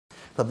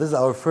طب this is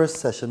our first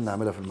session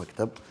نعملها في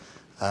المكتب,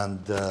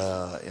 and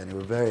يعني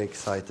we're very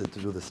excited to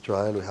do this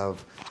trial. We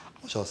have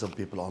some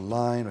people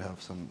online, we have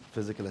some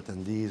physical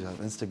attendees, we have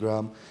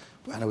Instagram,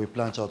 and we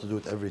plan to do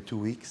it every 2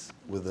 weeks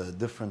with a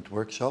different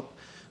workshop.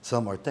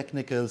 Some are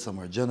technical, some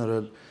are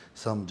general,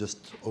 some just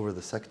over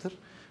the sector.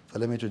 So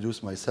let me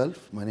introduce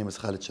myself. My name is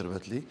Khalid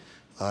Sherbatli.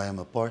 I am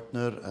a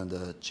partner and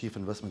a chief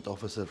investment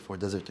officer for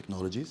Desert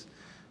Technologies.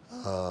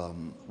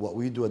 What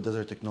we do at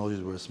Desert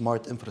Technologies, we're a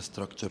smart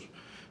infrastructure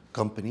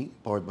company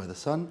powered by the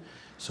sun.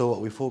 So what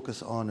we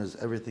focus on is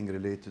everything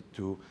related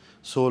to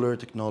solar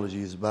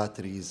technologies,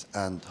 batteries,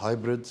 and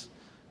hybrids.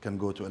 Can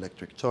go to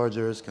electric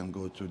chargers, can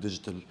go to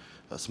digital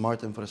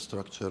smart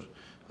infrastructure,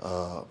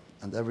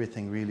 and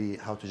everything really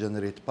how to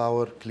generate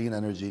power, clean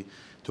energy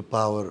to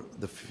power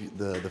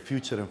the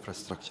future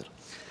infrastructure.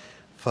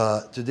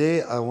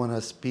 Today I want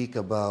to speak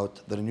about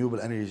the renewable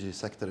energy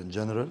sector in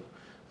general,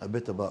 a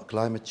bit about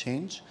climate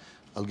change.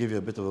 I'll give you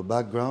a bit of a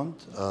background.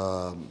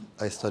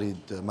 I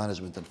studied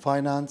management and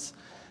finance,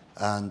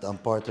 and I'm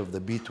part of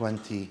the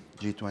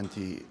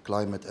G20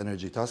 Climate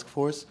Energy Task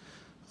Force.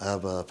 I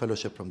have a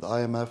fellowship from the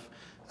IMF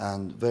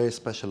and very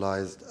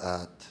specialized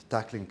at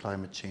tackling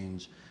climate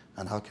change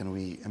and how can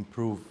we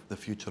improve the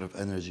future of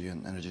energy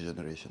and energy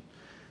generation.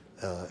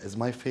 Is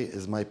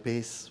my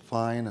pace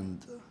fine,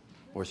 and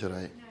or should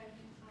I?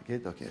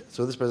 Okay.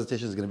 So this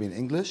presentation is going to be in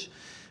English.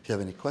 If you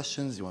have any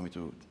questions, you want me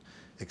to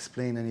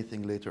explain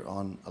anything later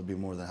on, I'll be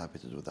more than happy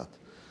to do that.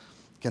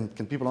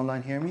 Can people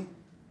online hear me?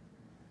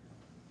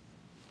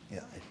 Yeah,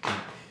 I think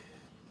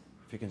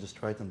if you can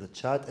just write in the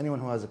chat. Anyone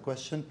who has a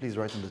question, please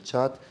write in the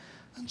chat,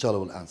 and Chala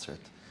will answer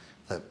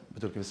it.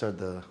 Batul, can we start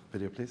the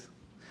video, please?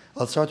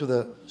 I'll start with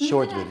a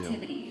short video. Human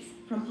activities,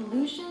 from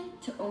pollution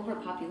to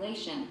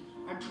overpopulation,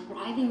 are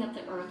driving up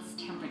the Earth's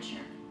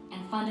temperature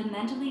and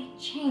fundamentally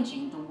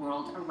changing the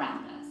world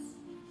around us.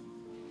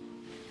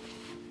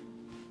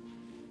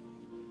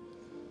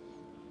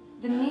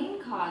 The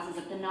main cause is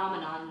a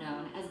phenomenon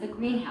known as the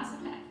greenhouse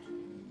effect.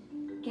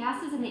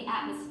 Gases in the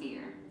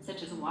atmosphere,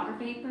 such as water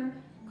vapor,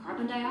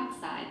 carbon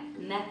dioxide,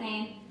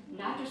 methane,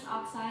 nitrous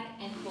oxide,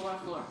 and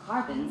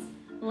chlorofluorocarbons,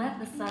 let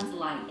the sun's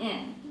light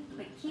in,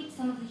 but keep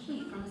some of the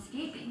heat from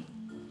escaping,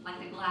 like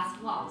the glass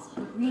walls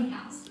of a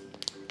greenhouse.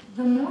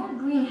 The more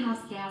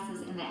greenhouse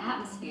gases in the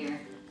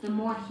atmosphere, the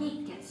more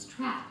heat gets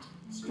trapped,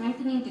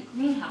 strengthening the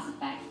greenhouse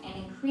effect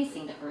and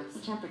increasing the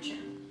Earth's temperature.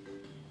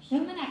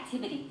 Human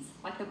activities,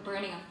 like the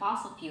burning of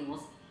fossil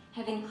fuels,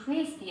 have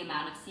increased the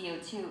amount of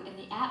CO2 in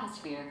the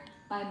atmosphere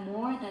by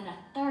more than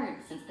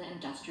 1/3 since the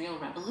Industrial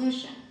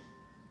Revolution.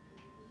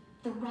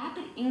 The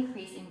rapid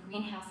increase in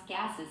greenhouse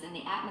gases in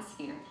the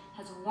atmosphere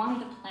has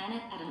warmed the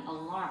planet at an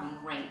alarming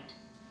rate.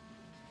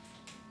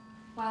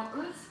 While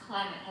Earth's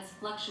climate has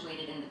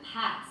fluctuated in the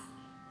past,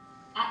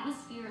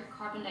 atmospheric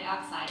carbon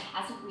dioxide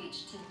hasn't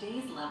reached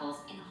today's levels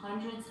in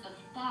hundreds of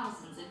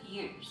thousands of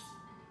years.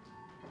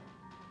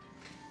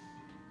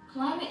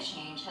 Climate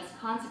change has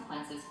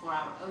consequences for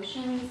our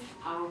oceans,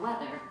 our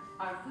weather,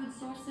 our food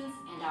sources,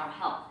 and our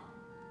health.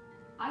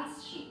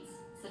 Ice sheets,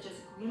 such as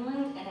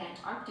Greenland and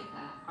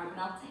Antarctica, are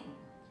melting.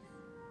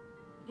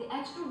 The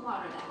extra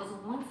water that was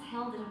once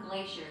held in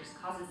glaciers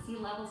causes sea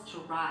levels to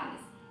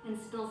rise and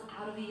spills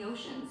out of the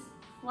oceans,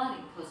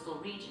 flooding coastal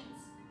regions.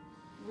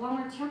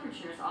 Warmer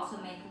temperatures also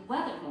make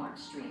weather more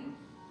extreme.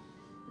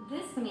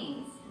 This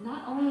means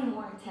not only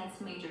more intense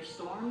major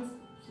storms,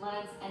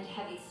 floods, and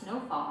heavy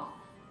snowfall,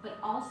 but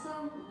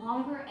also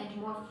longer and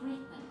more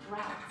frequent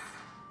droughts.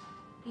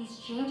 These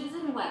changes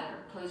in weather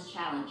pose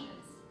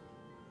challenges.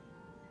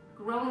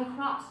 Growing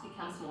crops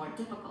becomes more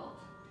difficult.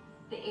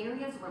 The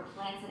areas where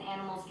plants and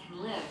animals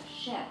can live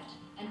shift,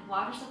 and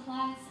water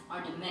supplies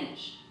are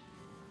diminished.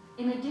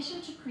 In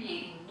addition to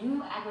creating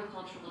new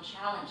agricultural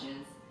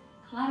challenges,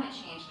 climate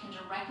change can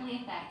directly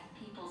affect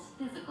people's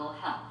physical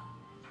health.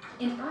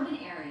 In urban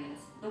areas,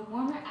 the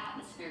warmer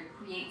atmosphere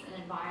creates an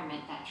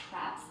environment that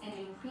traps and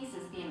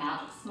increases the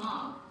amount of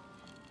smog.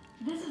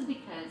 This is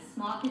because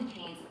smog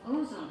contains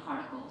ozone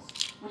particles,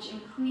 which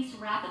increase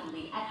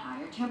rapidly at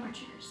higher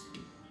temperatures.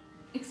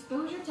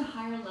 Exposure to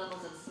higher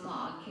levels of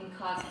smog can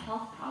cause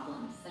health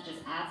problems such as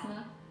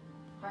asthma,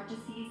 heart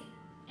disease,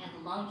 and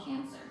lung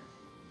cancer.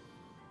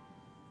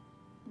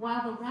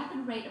 While the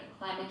rapid rate of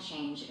climate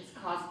change is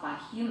caused by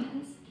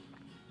humans,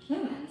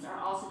 humans are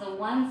also the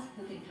ones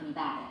who can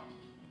combat it.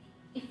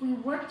 If we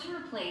work to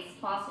replace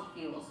fossil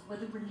fuels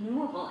with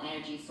renewable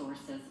energy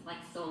sources like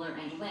solar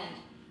and wind,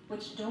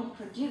 which don't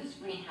produce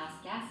greenhouse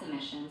gas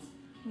emissions,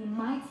 we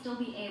might still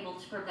be able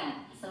to prevent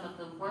some of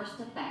the worst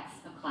effects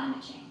of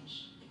climate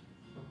change.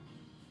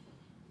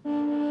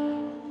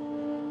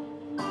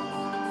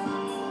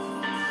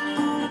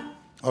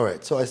 All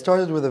right, so I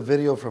started with a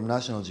video from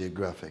National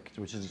Geographic,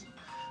 which is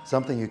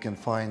something you can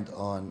find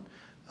on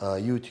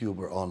YouTube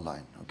or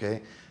online,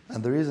 okay?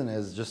 And the reason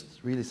is just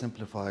really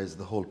simplifies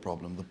the whole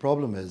problem. The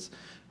problem is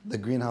the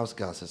greenhouse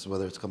gases,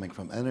 whether it's coming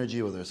from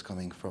energy, whether it's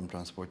coming from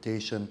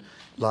transportation,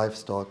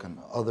 livestock, and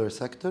other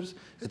sectors,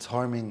 it's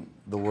harming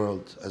the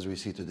world as we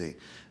see today.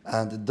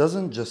 And it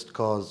doesn't just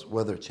cause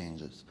weather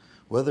changes.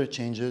 Weather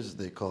changes,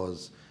 they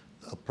cause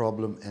a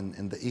problem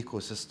in the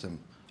ecosystem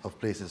of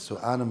places. So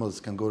animals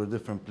can go to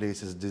different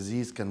places,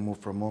 disease can move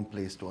from one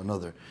place to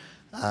another,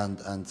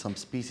 and some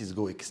species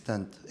go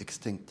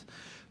extinct,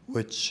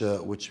 which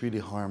really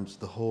harms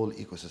the whole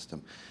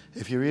ecosystem.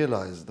 If you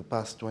realize the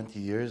past 20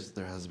 years,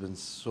 there has been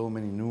so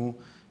many new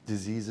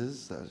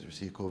diseases, as you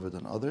see COVID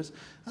and others,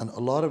 and a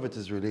lot of it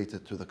is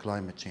related to the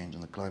climate change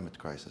and the climate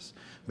crisis,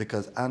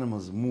 because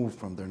animals move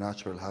from their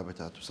natural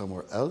habitat to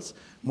somewhere else,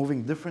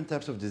 moving different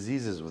types of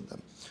diseases with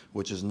them,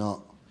 which is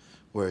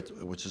where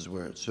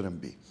it shouldn't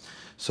be.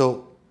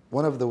 So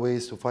one of the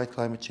ways to fight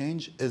climate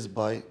change is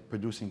by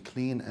producing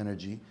clean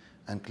energy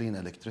and clean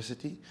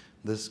electricity.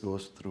 This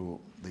goes through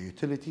the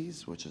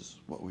utilities, which is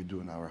what we do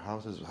in our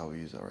houses, how we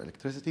use our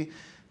electricity,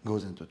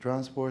 goes into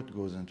transport,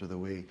 goes into the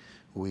way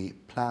we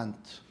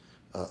plant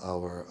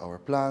our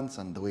plants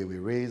and the way we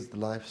raise the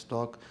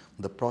livestock,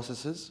 the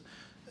processes.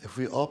 If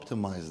we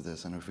optimize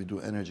this and if we do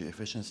energy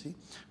efficiency,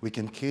 we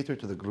can cater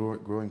to the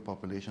growing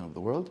population of the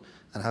world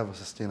and have a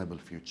sustainable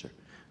future.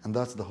 And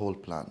that's the whole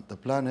plan. The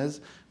plan is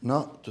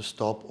not to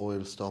stop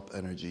oil, stop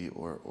energy,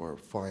 or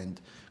find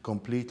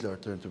completely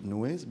alternative new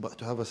ways, but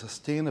to have a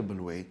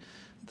sustainable way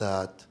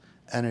that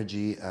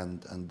energy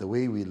and the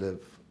way we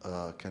live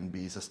can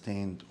be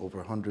sustained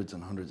over hundreds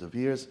and hundreds of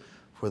years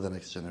for the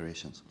next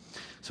generations.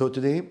 So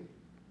today,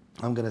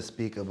 I'm going to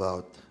speak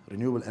about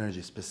renewable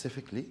energy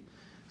specifically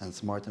and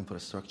smart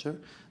infrastructure.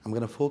 I'm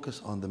going to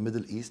focus on the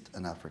Middle East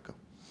and Africa.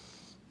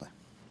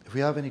 If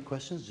we have any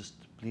questions, just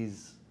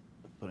please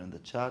put in the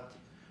chat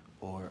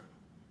or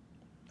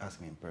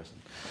ask me in person.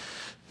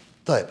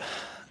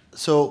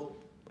 So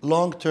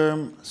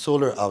long-term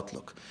solar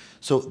outlook.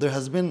 So there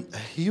has been a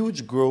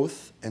huge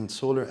growth in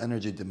solar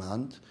energy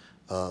demand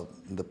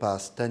in the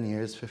past 10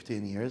 years,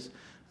 15 years,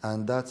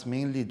 and that's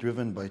mainly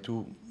driven by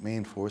two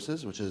main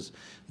forces, which is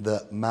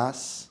the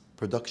mass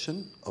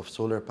production of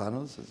solar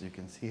panels, as you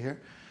can see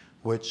here,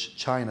 which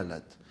China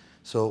led.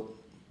 So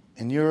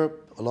in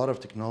Europe, a lot of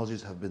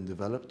technologies have been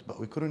developed, but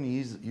we couldn't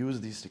use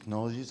these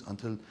technologies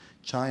until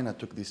China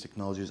took these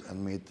technologies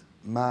and made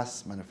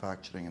mass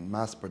manufacturing and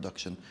mass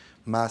production,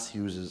 mass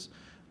uses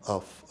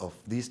of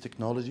these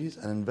technologies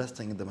and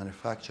investing in the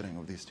manufacturing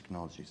of these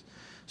technologies.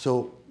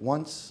 So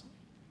once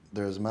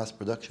there is mass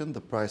production,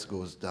 the price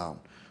goes down.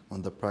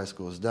 When the price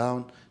goes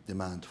down,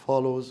 demand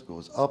follows,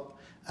 goes up,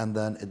 and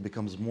then it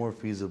becomes more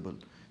feasible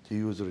to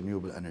use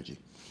renewable energy.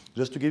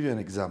 Just to give you an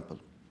example,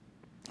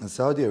 in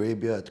Saudi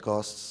Arabia, it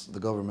costs the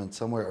government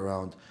somewhere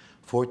around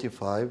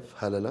 45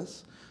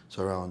 halalas,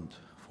 so around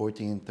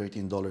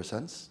 $13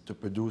 cents, to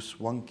produce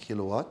 1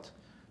 kilowatt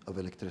of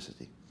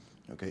electricity.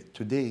 Okay,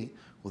 today,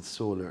 with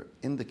solar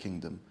in the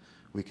kingdom,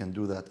 we can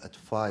do that at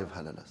 5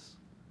 halalas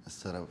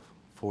instead of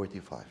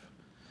 45.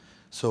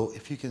 So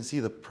if you can see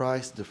the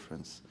price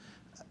difference,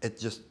 it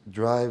just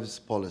drives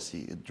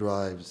policy, it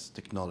drives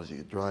technology,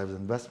 it drives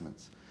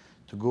investments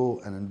to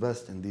go and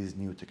invest in these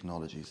new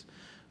technologies.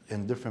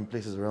 In different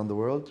places around the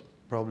world,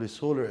 probably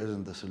solar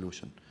isn't the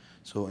solution.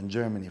 So in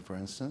Germany, for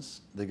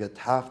instance, they get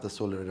half the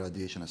solar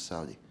irradiation as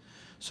Saudi.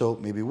 So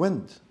maybe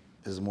wind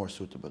is more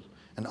suitable.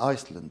 In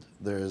Iceland,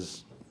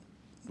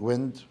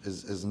 wind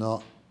is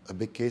not a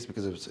big case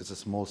because it's a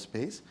small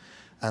space.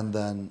 And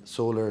then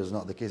solar is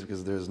not the case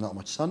because there's not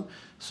much sun.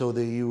 So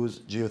they use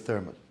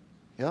geothermal,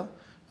 yeah?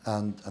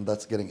 And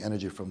that's getting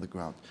energy from the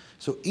ground.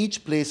 So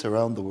each place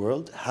around the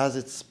world has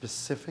its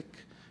specific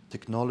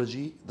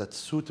technology that's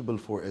suitable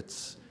for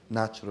its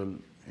natural,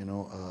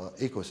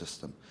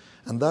 ecosystem.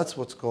 And that's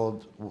what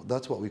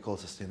we call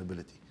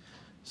sustainability.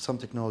 Some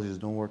technologies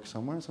don't work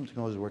somewhere, some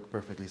technologies work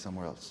perfectly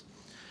somewhere else.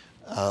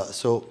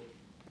 So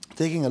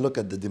taking a look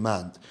at the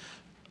demand,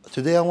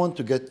 today I want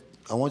you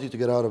to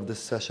get out of this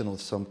session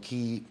with some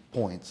key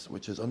points,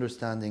 which is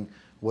understanding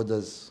what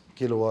does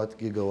kilowatt,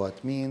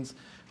 gigawatt means,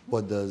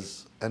 what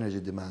does energy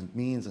demand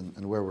means,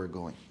 and where we're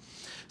going.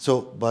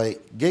 So by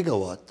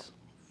gigawatt,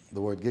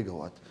 the word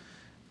gigawatt,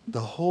 the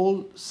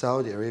whole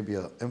Saudi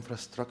Arabia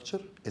infrastructure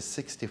is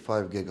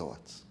 65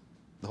 gigawatts,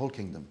 the whole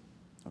kingdom,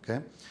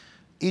 okay?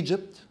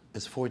 Egypt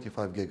is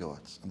 45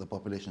 gigawatts, and the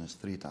population is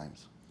 3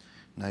 times.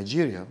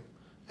 Nigeria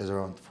is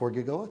around 4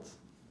 gigawatts,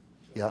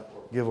 yeah,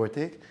 give or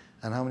take.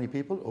 And how many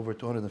people? Over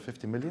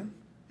 250 million,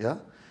 yeah?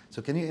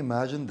 So can you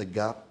imagine the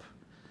gap?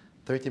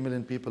 30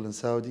 million people in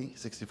Saudi,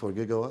 64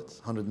 gigawatts,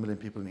 100 million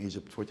people in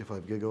Egypt,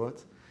 45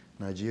 gigawatts.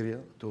 Nigeria,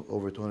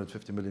 over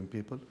 250 million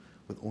people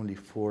with only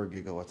 4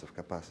 gigawatts of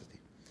capacity.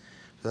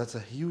 So that's a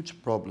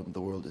huge problem the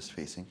world is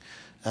facing.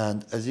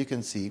 And as you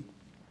can see,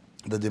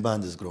 the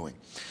demand is growing.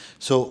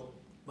 So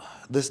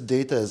this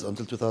data is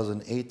until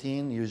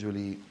 2018.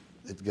 Usually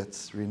it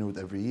gets renewed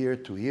every year,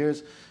 2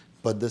 years.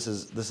 But this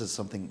is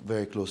something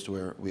very close to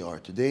where we are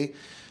today.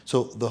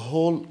 So the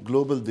whole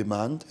global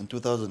demand in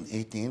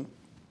 2018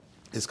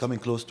 is coming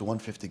close to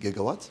 150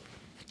 gigawatts.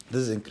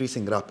 This is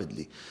increasing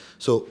rapidly.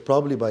 So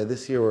probably by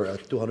this year, we're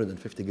at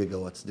 250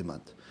 gigawatts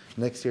demand.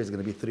 Next year is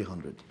going to be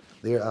 300.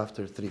 The year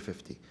after,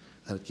 350.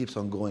 And it keeps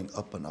on going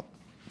up and up,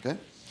 okay?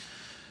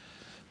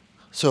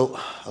 So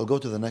I'll go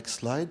to the next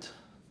slide.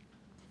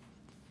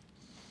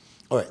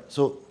 All right,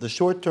 so the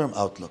short-term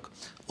outlook.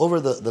 Over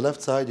the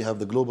left side, you have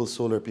the global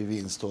solar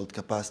PV installed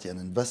capacity and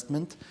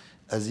investment.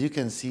 As you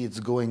can see, it's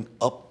going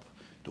up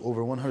to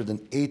over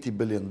 $180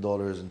 billion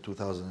in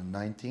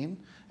 2019.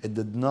 It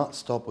did not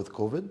stop with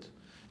COVID.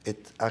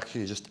 It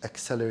actually just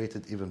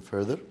accelerated even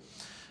further.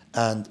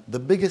 And the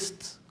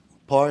biggest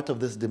part of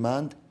this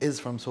demand is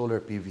from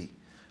solar PV.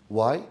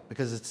 Why?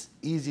 Because it's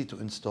easy to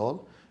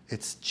install,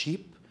 it's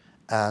cheap,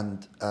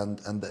 and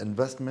the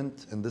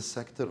investment in this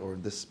sector or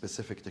this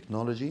specific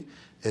technology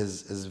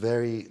is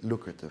very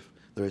lucrative.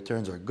 The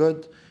returns are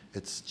good,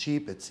 it's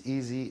cheap, it's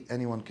easy,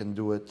 anyone can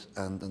do it,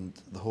 and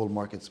the whole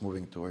market's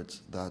moving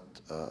towards that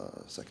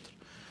sector.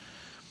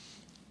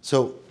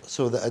 So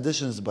the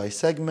additions by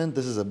segment,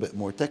 this is a bit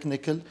more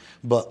technical,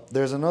 but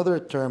there's another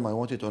term I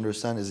want you to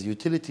understand is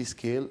utility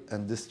scale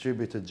and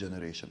distributed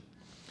generation.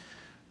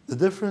 The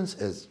difference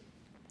is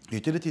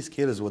utility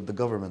scale is what the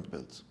government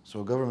builds.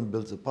 So government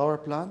builds a power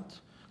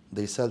plant,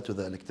 they sell to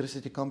the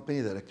electricity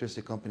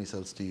company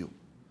sells to you.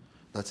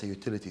 That's a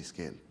utility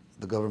scale.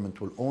 The government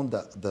will own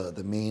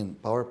the main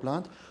power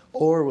plant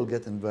or will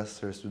get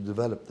investors to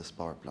develop this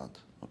power plant,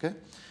 okay?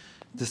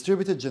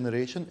 Distributed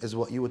generation is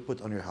what you would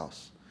put on your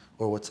house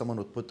or what someone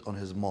would put on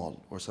his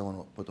mall or someone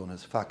would put on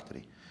his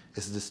factory.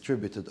 It's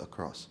distributed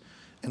across.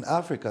 In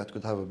Africa, it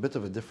could have a bit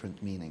of a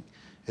different meaning.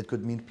 It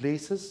could mean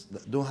places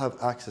that don't have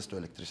access to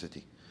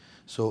electricity.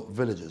 So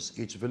villages,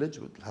 each village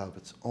would have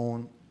its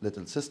own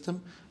little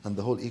system, and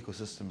the whole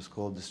ecosystem is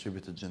called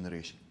distributed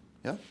generation.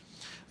 Yeah?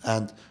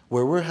 And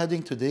where we're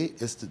heading today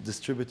is to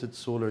distributed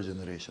solar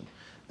generation.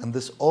 And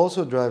this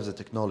also drives the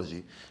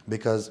technology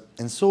because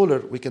in solar,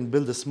 we can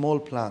build a small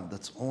plant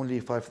that's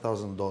only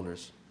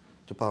 $5,000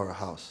 to power a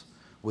house.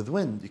 With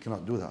wind, you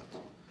cannot do that.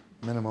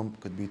 Minimum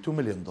could be $2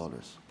 million,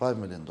 $5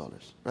 million,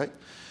 right?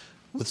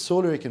 With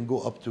solar, you can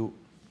go up to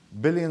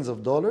billions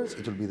of dollars.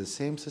 It will be the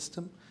same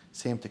system,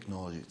 same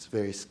technology. It's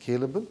very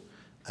scalable,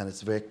 and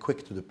it's very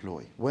quick to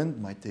deploy.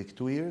 Wind might take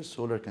 2 years.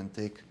 Solar can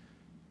take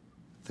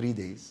 3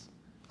 days,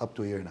 up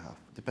to a year and a half,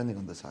 depending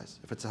on the size.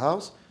 If it's a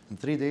house, in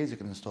 3 days, you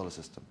can install a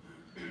system.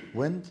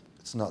 Wind,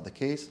 it's not the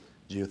case.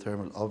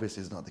 Geothermal,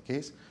 obviously, is not the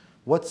case.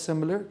 What's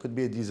similar could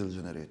be a diesel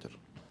generator.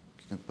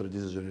 You can put a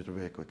diesel generator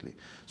very quickly.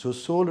 So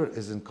solar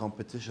is in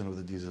competition with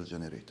a diesel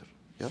generator.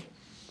 Yeah?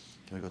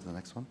 Can we go to the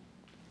next one?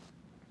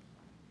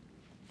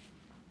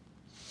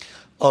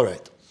 All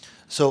right.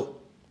 So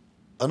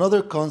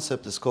another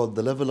concept is called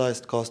the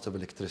levelized cost of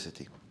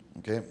electricity.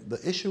 Okay? The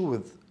issue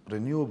with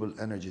renewable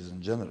energies in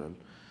general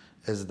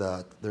is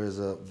that there is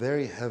a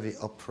very heavy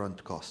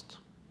upfront cost.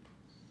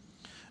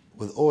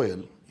 With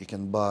oil, you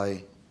can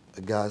buy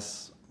a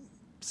gas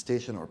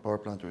station or power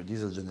plant or a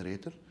diesel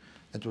generator.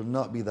 It will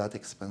not be that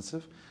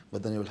expensive,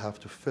 but then you'll have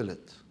to fill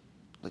it,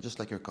 just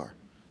like your car,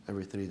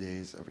 every 3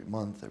 days, every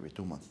month, every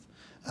 2 months.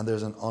 And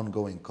there's an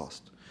ongoing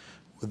cost.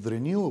 With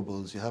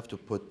renewables, you have to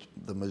put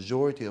the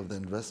majority of the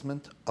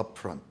investment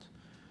upfront.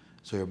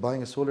 So you're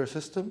buying a solar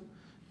system,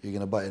 you're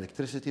going to buy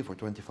electricity for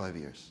 25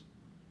 years,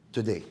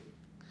 today.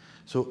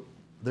 So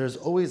there's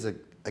always a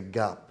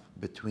gap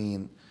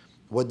between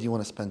what do you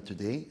want to spend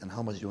today and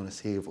how much do you want to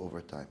save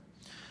over time.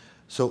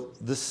 So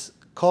this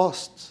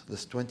cost,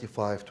 this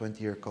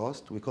 20-year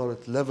cost, we call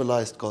it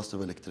levelized cost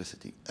of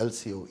electricity,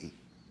 LCOE.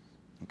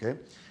 Okay?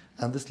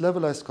 And this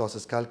levelized cost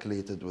is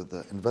calculated with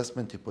the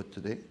investment you put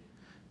today,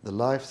 the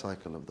life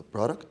cycle of the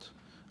product,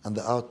 and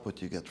the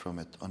output you get from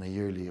it on a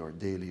yearly or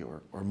daily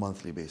or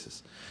monthly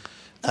basis.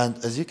 And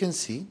as you can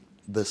see,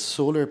 the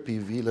solar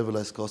PV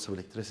levelized cost of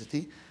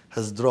electricity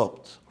has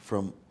dropped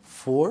from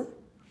 $4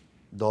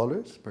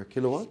 per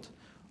kilowatt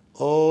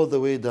all the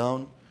way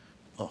down.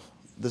 Oh,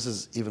 this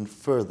is even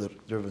further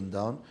driven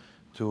down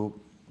to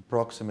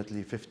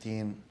approximately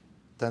 10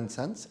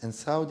 cents. In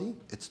Saudi,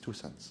 it's 2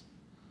 cents.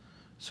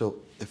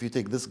 So if you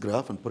take this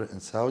graph and put it in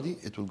Saudi,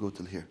 it will go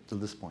till here, till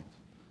this point.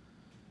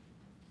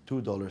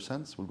 $2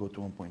 cents will go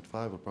to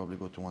 1.5, will probably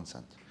go to 1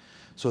 cent.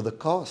 So the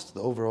cost,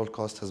 the overall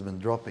cost has been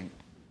dropping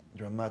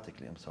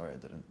dramatically. I'm sorry, I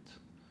didn't.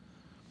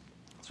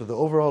 So the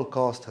overall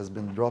cost has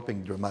been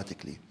dropping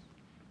dramatically.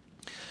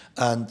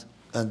 And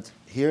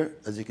here,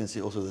 as you can see,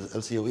 also the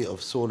LCOE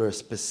of solar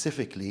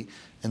specifically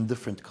in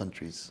different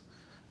countries.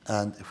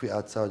 And if we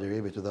add Saudi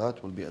Arabia to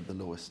that, we'll be at the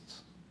lowest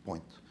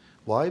point.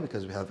 Why?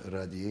 Because we have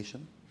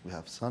irradiation, we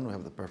have sun, we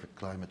have the perfect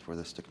climate for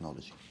this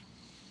technology.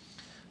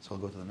 So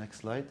I'll go to the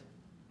next slide.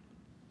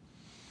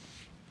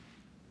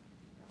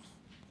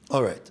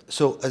 All right,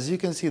 so as you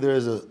can see, there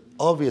is an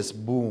obvious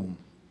boom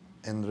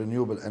in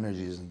renewable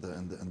energies in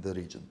the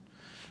region.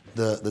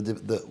 There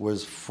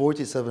was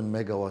 47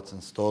 megawatts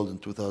installed in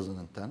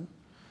 2010.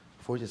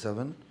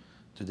 47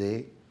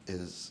 today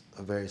is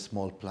a very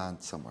small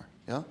plant somewhere.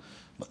 Yeah,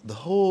 but the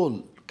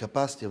whole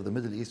capacity of the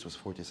Middle East was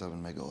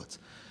 47 megawatts.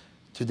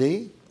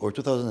 Today, or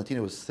 2019,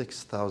 it was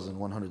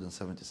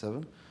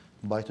 6,177.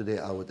 By today,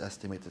 I would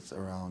estimate it's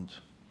around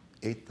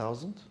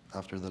 8,000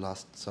 after the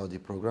last Saudi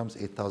programs,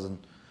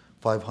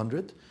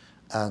 8,500.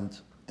 And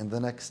in the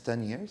next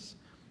 10 years,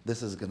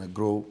 this is going to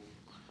grow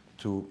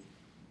to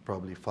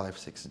probably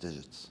 5-6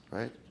 digits,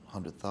 right?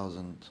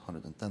 100,000,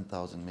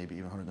 110,000, maybe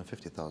even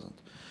 150,000.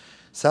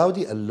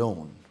 Saudi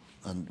alone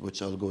and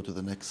which I'll go to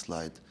the next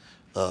slide.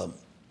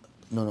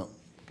 No,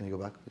 can you go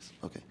back, please?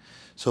 Okay.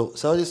 So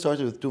Saudi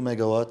started with 2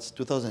 megawatts.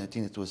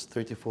 2018, it was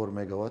 34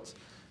 megawatts.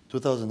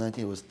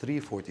 2019, it was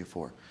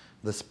 344.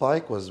 The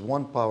spike was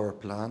one power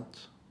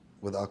plant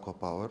with aqua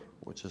power,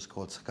 which is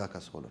called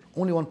Sakaka Solar.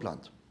 Only one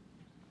plant.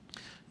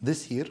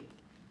 This year,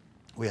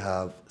 we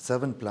have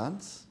 7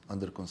 plants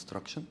under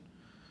construction,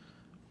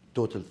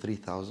 total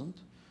 3,000.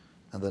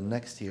 And then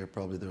next year,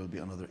 probably there will be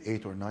another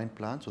 8 or 9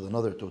 plants with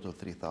another total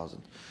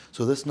 3,000.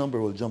 So this number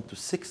will jump to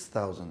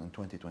 6,000 in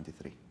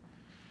 2023.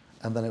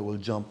 And then it will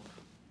jump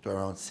to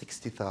around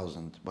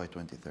 60,000 by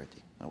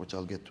 2030, which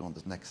I'll get to on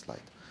the next slide.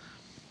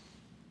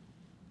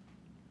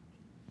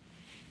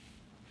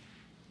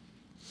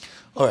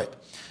 All right,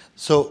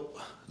 so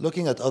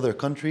looking at other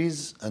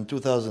countries, in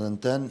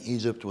 2010,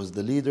 Egypt was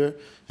the leader.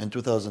 In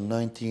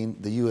 2019,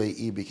 the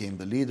UAE became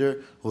the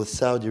leader, with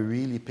Saudi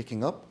really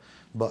picking up.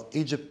 But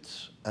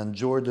Egypt and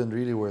Jordan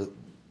really were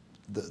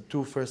the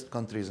 2 first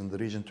countries in the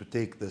region to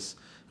take this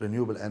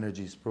renewable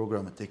energies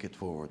program and take it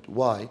forward.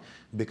 Why?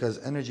 Because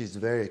energy is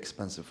very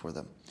expensive for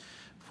them.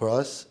 For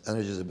us,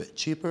 energy is a bit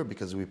cheaper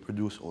because we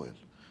produce oil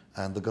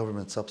and the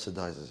government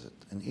subsidizes it.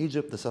 In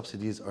Egypt, the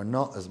subsidies are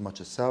not as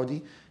much as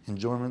Saudi. In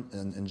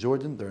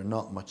Jordan, there are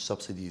not much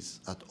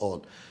subsidies at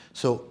all.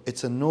 So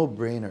it's a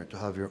no-brainer to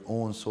have your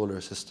own solar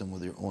system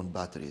with your own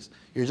batteries.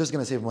 You're just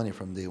going to save money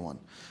from day one.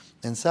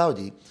 In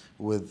Saudi,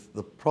 with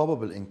the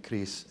probable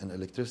increase in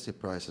electricity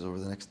prices over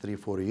the next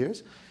 3-4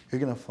 years,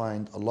 you're going to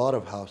find a lot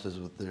of houses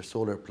with their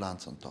solar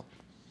plants on top.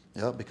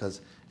 Yeah,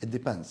 because it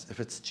depends. If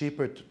it's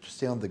cheaper to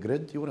stay on the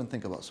grid, you wouldn't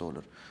think about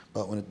solar.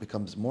 But when it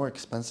becomes more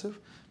expensive,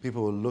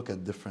 people will look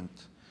at different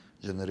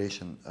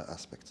generation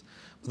aspects.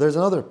 But there's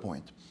another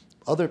point.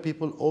 Other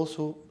people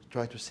also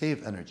try to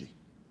save energy,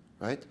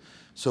 right?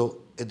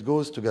 So it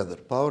goes together.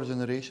 Power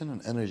generation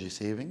and energy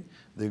saving,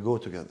 they go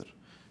together.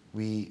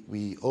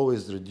 We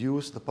always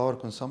reduce the power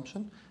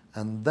consumption,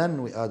 and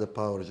then we add a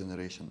power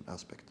generation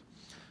aspect.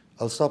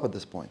 I'll stop at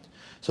this point.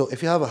 So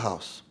if you have a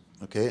house,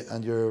 okay,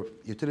 and your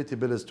utility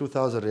bill is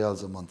 2,000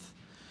 riyals a month,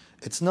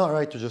 it's not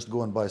right to just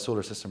go and buy a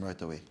solar system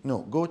right away. No,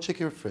 go check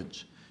your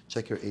fridge,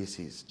 check your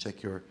ACs,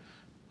 check your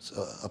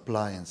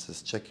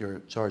appliances, check your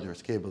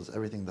chargers, cables,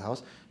 everything in the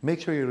house.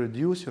 Make sure you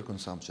reduce your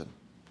consumption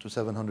to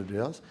 700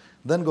 riyals,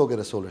 then go get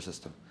a solar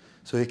system.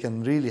 So you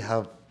can really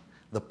have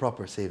the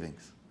proper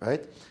savings,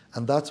 right?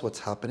 And that's what's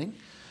happening.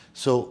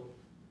 So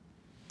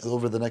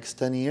over the next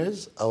 10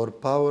 years, our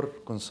power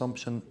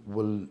consumption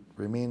will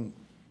remain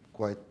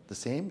quite the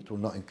same. It will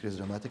not increase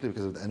dramatically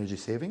because of the energy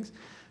savings.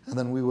 And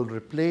then we will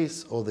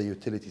replace all the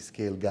utility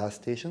scale gas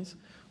stations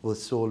with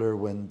solar,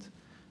 wind,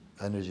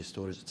 energy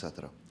storage,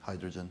 etc.,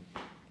 hydrogen.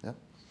 Yeah.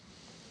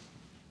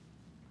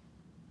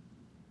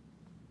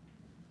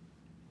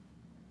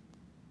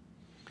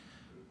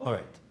 All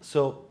right.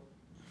 So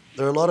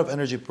there are a lot of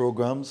energy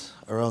programs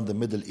around the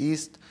Middle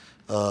East.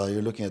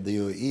 You're looking at the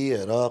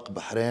UAE, Iraq,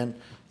 Bahrain,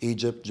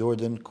 Egypt,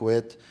 Jordan,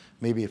 Kuwait.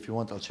 Maybe if you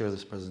want, I'll share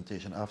this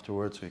presentation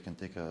afterwards so you can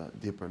take a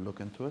deeper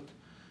look into it.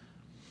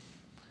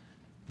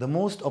 The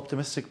most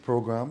optimistic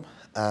program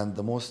and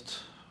the most,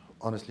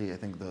 honestly, I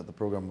think the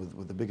program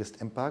with the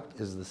biggest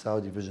impact is the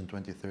Saudi Vision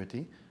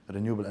 2030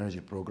 Renewable Energy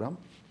Program.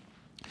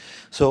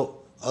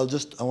 So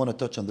I want to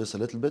touch on this a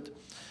little bit.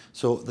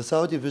 So the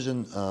Saudi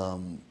Vision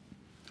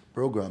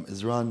program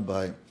is run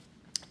by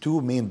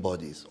 2 main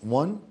bodies.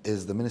 One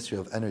is the Ministry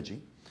of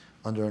Energy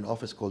under an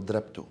office called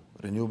REPTO,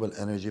 Renewable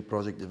Energy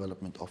Project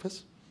Development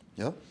Office.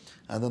 Yeah?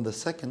 And then the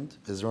second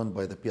is run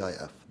by the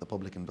PIF, the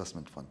Public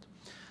Investment Fund.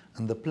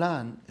 And the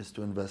plan is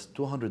to invest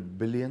 $200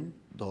 billion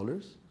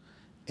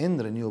in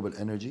renewable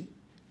energy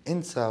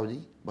in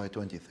Saudi by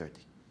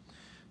 2030.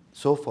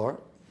 So far,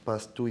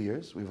 past 2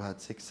 years, we've had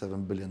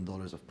 $6-7 billion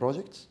of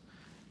projects.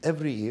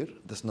 Every year,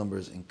 this number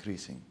is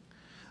increasing.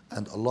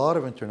 And a lot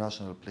of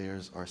international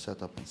players are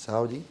set up in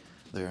Saudi.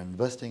 They're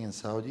investing in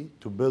Saudi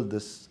to build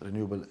this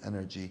renewable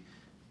energy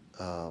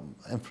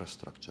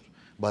infrastructure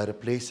by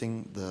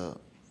replacing the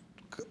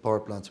power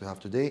plants we have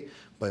today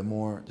by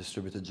more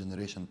distributed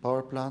generation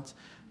power plants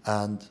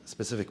and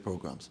specific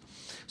programs.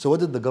 So what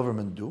did the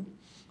government do?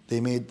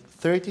 They made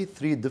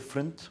 33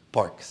 different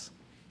parks.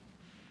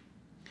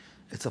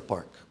 It's a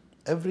park.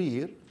 Every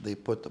year, they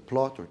put a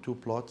plot or 2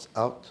 plots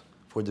out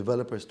for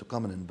developers to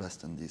come and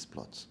invest in these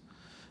plots.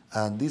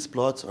 And these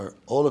plots are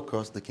all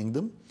across the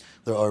kingdom.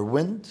 There are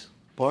wind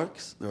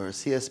parks, there are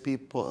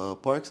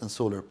CSP parks, and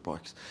solar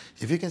parks.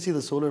 If you can see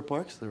the solar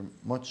parks, they're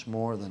much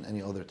more than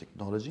any other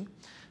technology.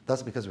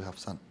 That's because we have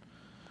sun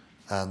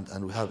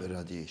and we have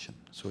irradiation.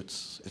 So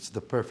it's the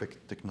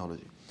perfect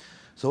technology.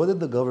 So what did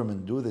the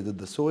government do? They did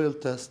the soil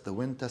test, the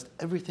wind test,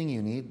 everything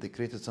you need. They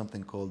created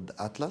something called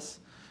the Atlas,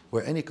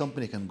 where any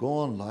company can go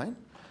online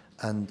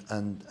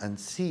and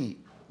see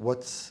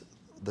what's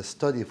the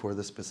study for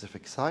the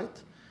specific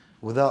site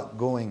without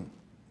going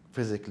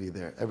physically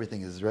there.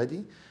 Everything is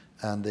ready,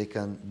 and they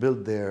can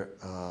build their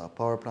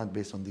power plant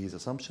based on these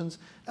assumptions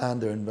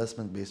and their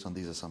investment based on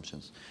these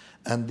assumptions.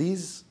 And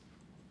these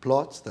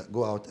plots that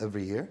go out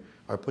every year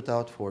are put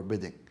out for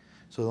bidding.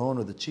 So the one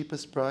with the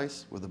cheapest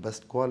price, with the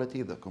best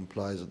quality, that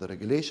complies with the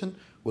regulation,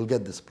 will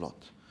get this plot.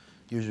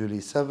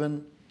 Usually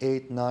 7,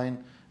 8,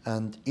 9,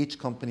 and each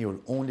company will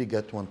only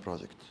get one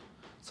project.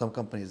 Some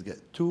companies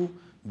get 2.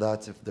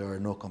 That's if there are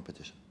no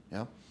competition.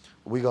 Yeah,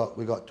 we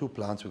got 2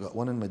 plants. We got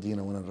one in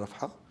Medina, one in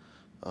Rafha.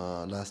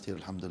 Last year,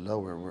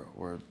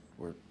 alhamdulillah,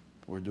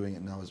 we're doing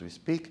it now as we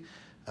speak,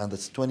 and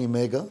it's 20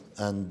 mega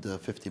and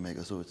 50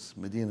 mega. So it's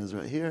Medina is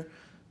right here,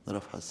 the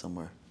Rafha is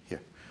somewhere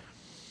here.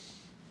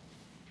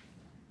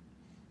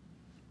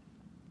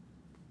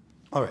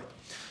 All right.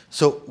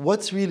 So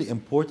what's really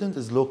important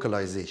is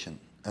localization,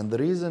 and the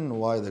reason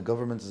why the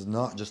government is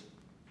not just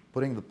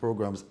putting the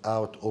programs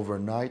out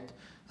overnight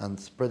and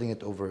spreading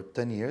it over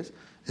 10 years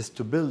is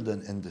to build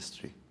an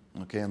industry.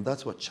 Okay, and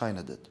that's what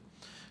China did.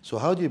 So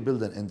how do you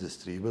build an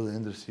industry? You build an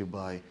industry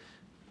by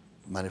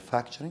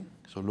manufacturing,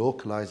 so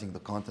localizing the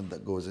content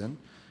that goes in,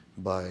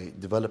 by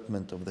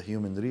development of the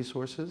human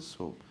resources,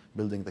 so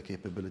building the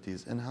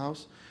capabilities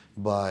in-house,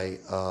 by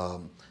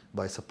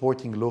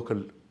supporting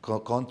local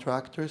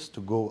contractors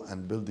to go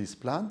and build these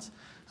plants,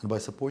 and by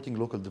supporting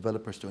local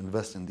developers to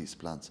invest in these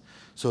plants.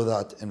 So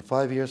that in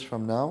 5 years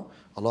from now,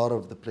 a lot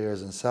of the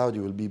players in Saudi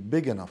will be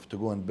big enough to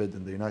go and bid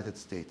in the United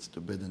States,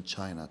 to bid in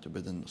China, to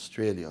bid in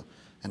Australia,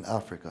 in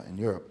Africa, in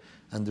Europe,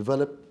 and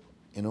develop,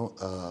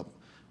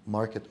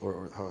 market,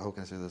 or how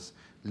can I say this,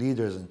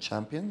 leaders and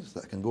champions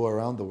that can go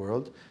around the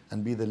world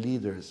and be the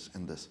leaders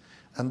in this.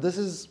 And this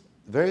is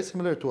very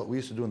similar to what we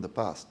used to do in the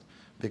past,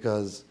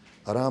 because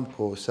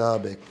Aramco,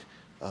 Sabic,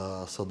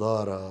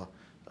 Sadara,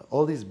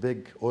 all these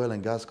big oil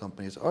and gas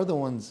companies are the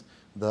ones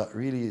that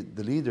really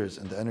the leaders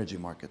in the energy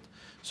market.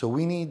 So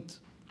we need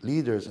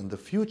leaders in the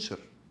future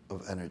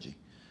of energy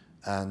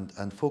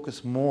and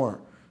focus more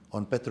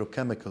on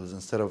petrochemicals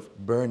instead of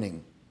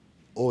burning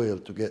oil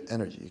to get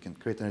energy. You can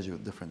create energy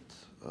with different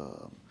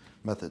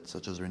methods,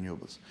 such as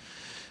renewables.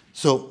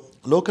 So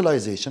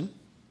localization,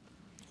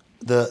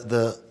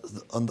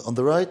 on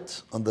the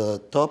right, on the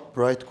top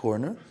right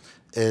corner,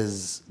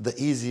 is the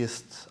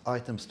easiest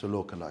items to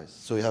localize.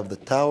 So you have the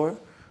tower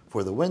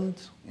for the wind,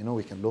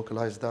 we can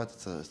localize that,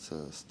 it's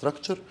a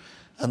structure.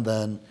 And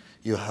then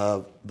you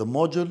have the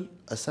module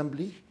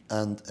assembly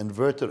and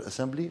inverter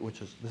assembly,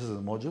 this is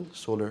a module,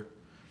 solar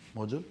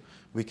module.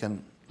 We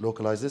can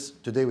localize this.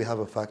 Today we have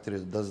a factory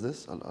that does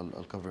this,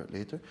 I'll cover it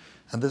later.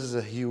 And this is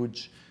a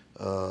huge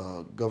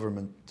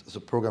government, it's a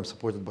program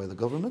supported by the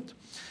government.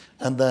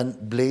 And then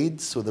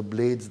blades, so the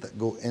blades that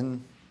go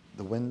in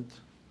the wind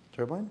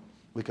turbine,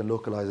 we can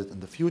localize it in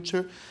the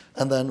future.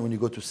 And then when you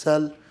go to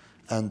cell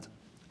and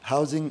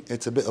housing,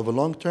 it's a bit of a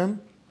long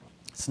term.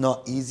 It's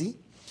not easy.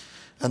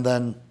 And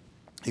then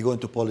you go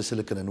into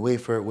polysilicon and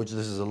wafer, which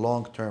this is a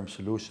long-term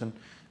solution.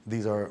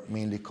 These are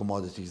mainly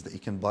commodities that you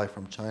can buy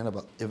from China,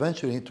 but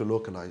eventually you need to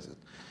localize it.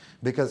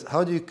 Because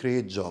how do you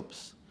create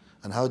jobs?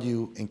 And how do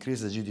you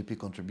increase the GDP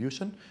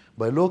contribution?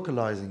 By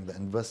localizing the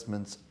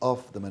investments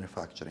of the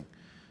manufacturing.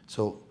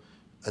 So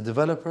a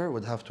developer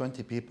would have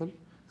 20 people,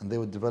 and they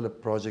would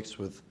develop projects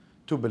with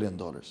 $2 billion,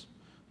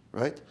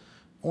 right?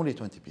 Only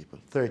 20 people,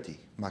 30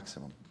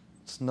 maximum.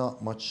 It's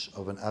not much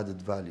of an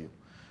added value.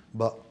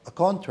 But a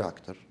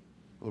contractor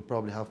will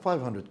probably have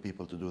 500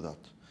 people to do that,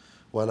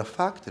 while a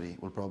factory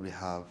will probably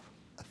have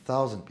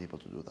 1,000 people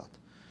to do that.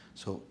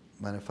 So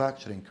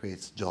manufacturing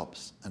creates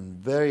jobs, and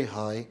very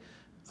high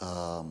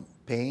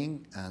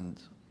paying and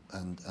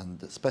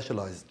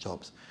specialized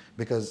jobs,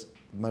 because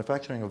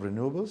manufacturing of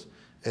renewables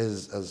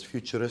is as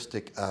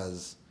futuristic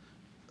as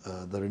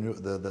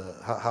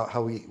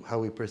how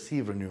we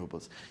perceive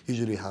renewables.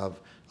 Usually have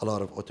a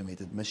lot of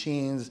automated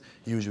machines.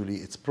 Usually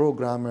it's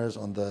programmers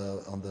on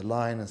the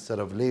line instead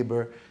of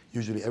labor.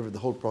 Usually the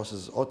whole process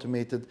is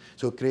automated,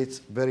 so it creates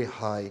very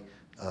high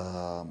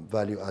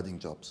value-adding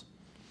jobs.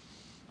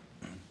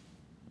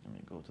 Let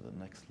me go to the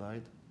next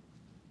slide.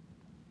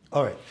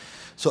 All right,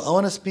 so I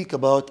want to speak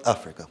about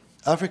Africa.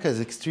 Africa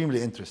is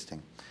extremely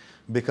interesting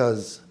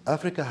because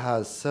Africa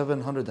has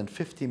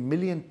 750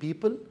 million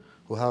people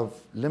who have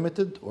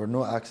limited or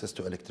no access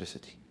to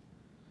electricity.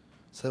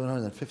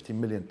 750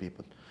 million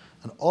people.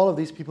 And all of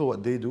these people,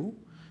 what they do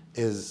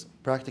is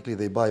practically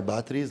they buy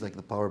batteries like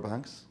the power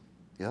banks,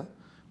 yeah,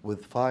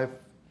 with 5,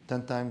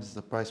 10 times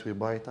the price we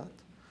buy it at,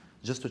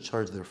 just to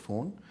charge their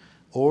phone,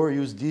 or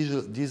use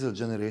diesel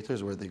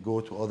generators where they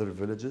go to other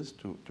villages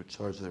to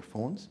charge their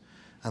phones,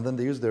 and then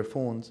they use their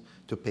phones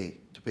to pay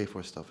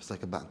for stuff. It's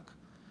like a bank,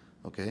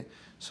 okay?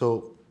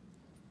 So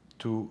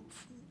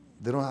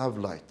they don't have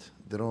light,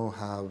 they don't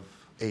have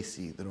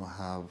AC, they don't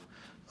have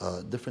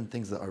different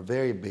things that are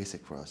very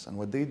basic for us. And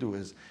what they do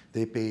is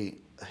they pay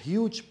a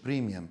huge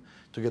premium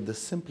to get the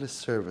simplest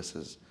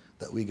services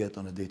that we get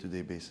on a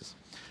day-to-day basis.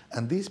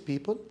 And these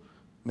people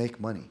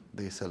make money.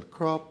 They sell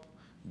crop,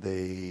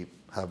 they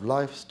have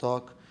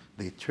livestock,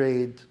 they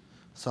trade.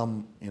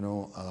 Some,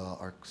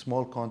 are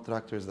small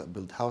contractors that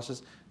build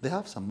houses. They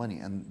have some money,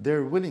 and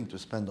they're willing to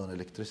spend on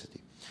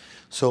electricity.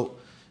 So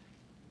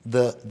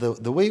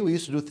the way we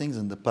used to do things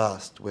in the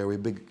past, where we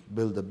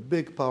build a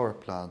big power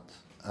plant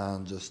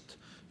and just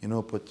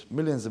put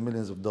millions and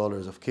millions of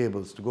dollars of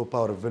cables to go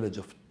power a village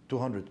of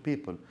 200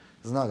 people,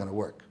 It's not going to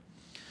work.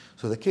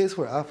 So the case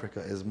for Africa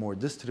is more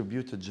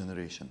distributed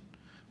generation,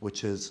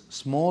 which is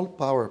small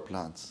power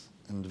plants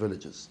in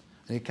villages.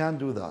 And you can't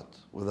do that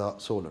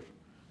without solar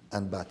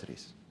and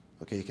batteries.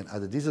 Okay, you can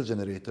add a diesel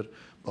generator,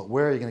 but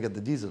where are you going to get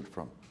the diesel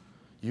from?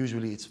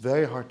 Usually it's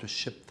very hard to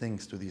ship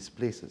things to these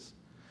places.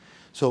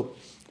 So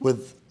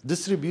with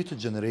distributed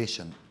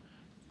generation,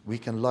 we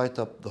can light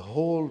up the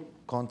whole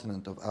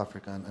continent of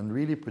Africa and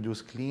really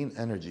produce clean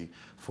energy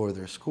for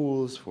their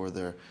schools, for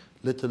their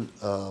little,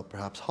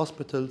 perhaps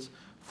hospitals,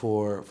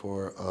 for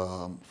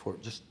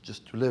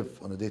just to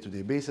live on a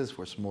day-to-day basis,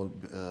 for small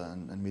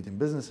and medium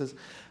businesses.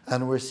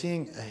 And we're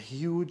seeing a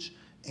huge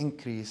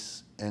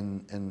increase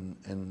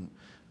in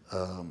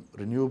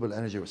renewable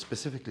energy, or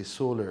specifically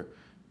solar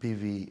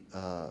PV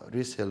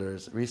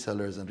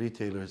resellers and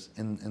retailers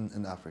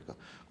in Africa.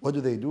 What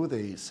do?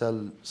 They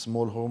sell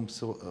small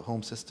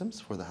home systems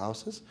for the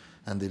houses,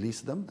 and they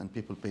lease them, and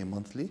people pay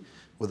monthly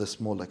with a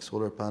small like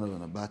solar panel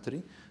and a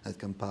battery that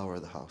can power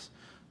the house.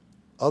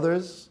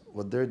 Others,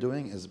 what they're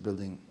doing is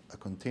building a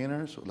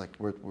container. So like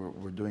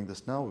we're doing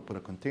this now. We put a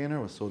container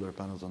with solar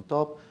panels on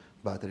top,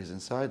 batteries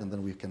inside, and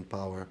then we can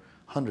power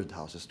 100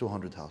 houses,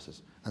 200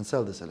 houses, and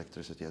sell this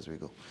electricity as we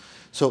go.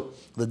 So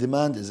the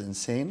demand is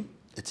insane.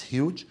 It's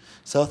huge.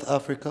 South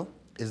Africa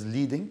is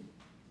leading.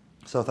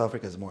 South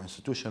Africa is more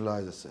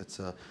institutionalized. It's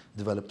a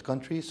developed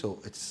country, so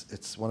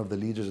it's one of the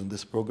leaders in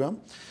this program.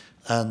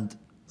 And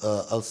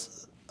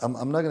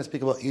I'm not going to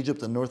speak about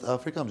Egypt and North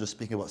Africa. I'm just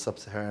speaking about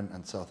Sub-Saharan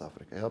and South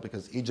Africa, yeah?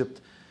 Because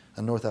Egypt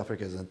and North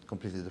Africa is a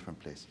completely different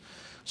place.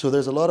 So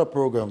there's a lot of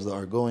programs that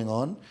are going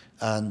on,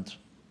 and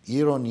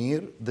year on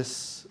year,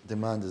 this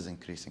demand is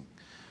increasing.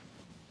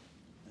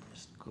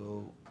 Just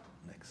go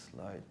next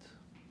slide.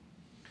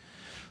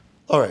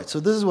 All right, so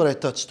this is what I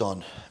touched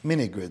on,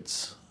 mini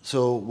grids.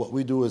 So what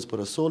we do is put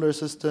a solar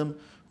system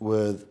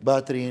with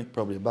battery,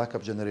 probably a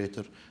backup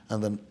generator,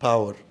 and then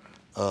power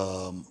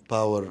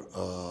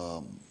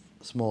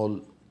small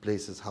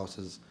places,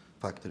 houses,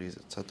 factories,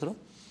 etc.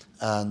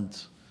 And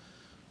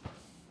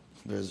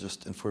there's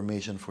just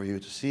information for you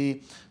to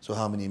see. So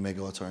how many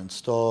megawatts are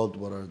installed,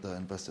 what are the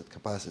invested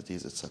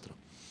capacities, etc.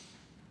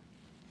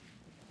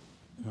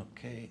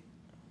 Okay.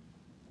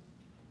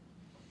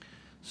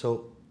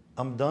 So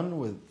I'm done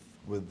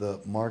with the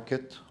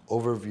market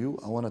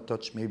overview. I want to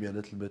touch maybe a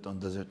little bit on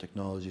Desert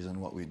Technologies and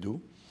what we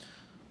do.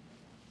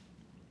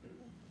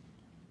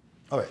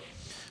 All right.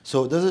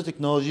 So Desert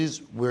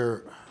Technologies,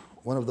 we're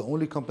one of the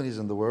only companies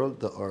in the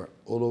world that are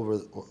all over,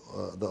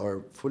 that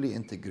are fully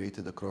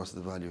integrated across the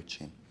value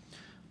chain.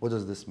 What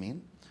does this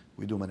mean?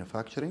 We do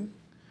manufacturing,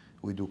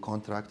 we do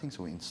contracting,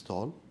 so we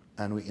install,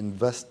 and we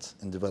invest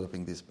in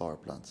developing these power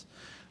plants.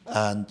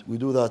 And we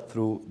do that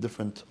through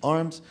different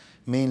arms,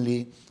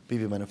 mainly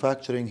PV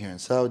manufacturing here in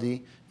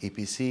Saudi,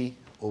 EPC,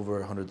 over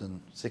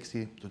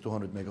 160 to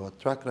 200 megawatt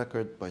track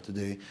record by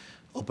today,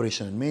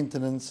 operation and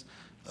maintenance,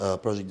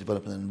 project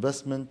development and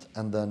investment,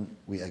 and then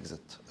we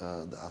exit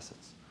the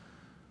assets.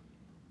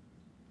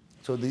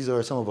 So these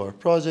are some of our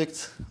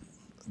projects.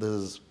 This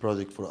is a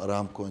project for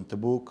Aramco in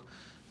Tabuk,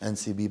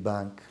 NCB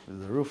Bank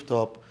with a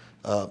rooftop.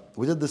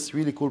 We did this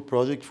really cool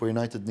project for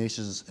United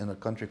Nations in a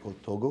country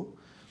called Togo,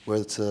 where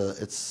it's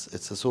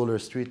a solar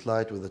street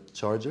light with a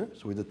charger.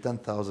 So we did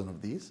 10,000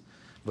 of these.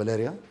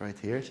 Valeria, right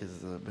here, she's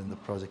been the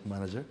project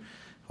manager,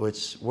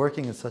 which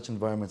working in such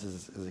environments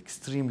is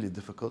extremely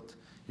difficult.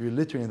 You're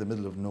literally in the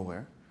middle of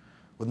nowhere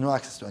with no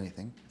access to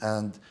anything.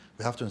 And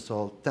we have to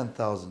install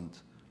 10,000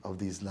 of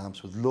these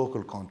lamps with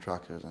local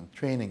contractors and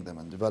training them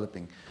and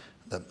developing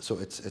them. So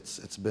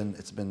it's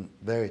been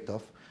very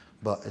tough,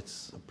 but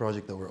it's a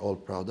project that we're all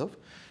proud of.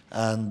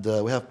 And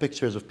we have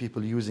pictures of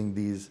people using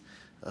these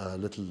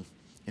little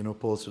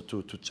poles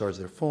to charge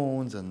their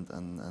phones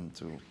and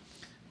to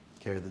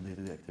carry the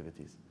day-to-day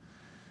activities.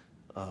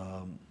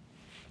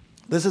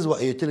 This is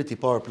what a utility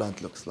power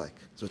plant looks like.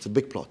 So it's a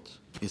big plot.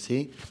 You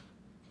see,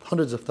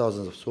 hundreds of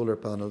thousands of solar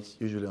panels,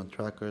 usually on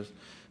trackers,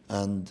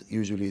 and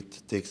usually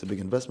it takes a big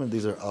investment.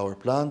 These are our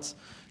plants.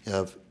 You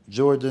have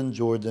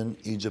Jordan,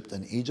 Egypt,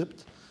 and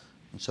Egypt.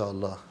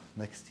 Inshallah,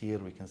 next year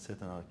we can sit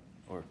in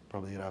or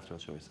probably the year after I'll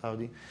show you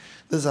Saudi.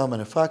 This is how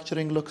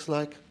manufacturing looks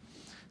like.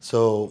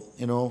 So,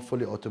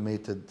 fully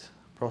automated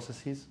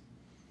processes.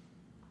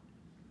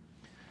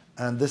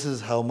 And this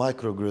is how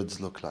microgrids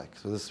look like.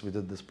 So we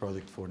did this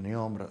project for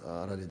NEOM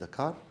Rally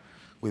Dakar.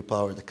 We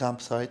powered the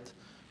campsite.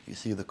 You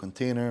see the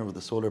container with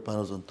the solar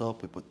panels on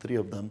top. We put 3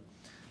 of them,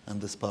 and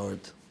this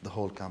powered the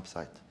whole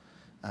campsite.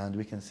 And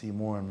we can see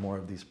more and more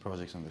of these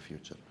projects in the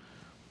future.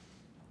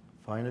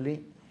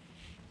 Finally,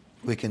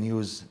 we can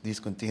use these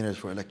containers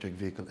for electric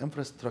vehicle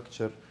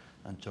infrastructure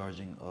and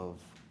charging of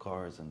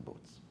cars and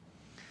boats.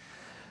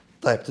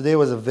 Today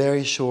was a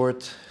very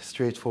short,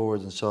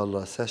 straightforward,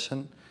 inshallah,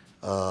 session.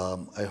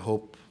 I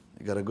hope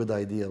you got a good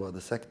idea about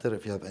the sector.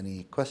 If you have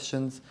any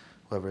questions,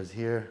 whoever is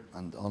here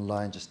and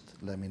online, just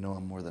let me know.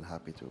 I'm more than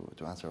happy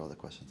to answer all the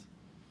questions.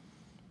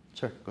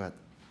 Sure, go ahead.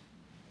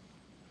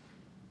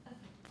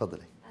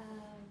 تفضلي.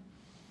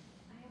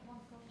 I have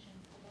one question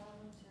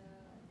about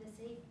the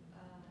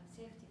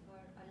safety for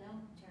a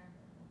long term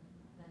of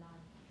the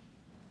life.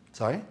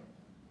 sorry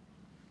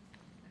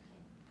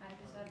هذا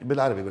سؤال.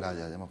 بالعربي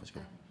بالعادي عادي ما في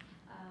مشكله.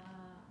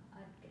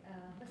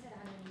 بسأل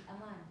عن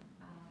الأمان،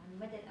 عن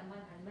مدى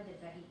الأمان على المدى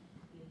البعيد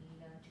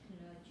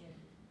للتكنولوجيا.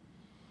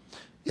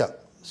 Yeah,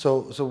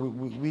 so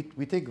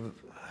we take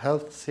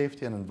health,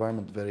 safety, and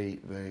environment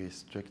very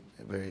strict.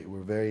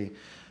 We're very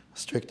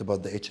strict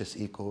about the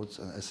HSE codes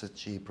and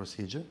SHE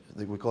procedure.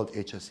 We call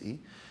it HSE,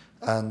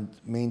 and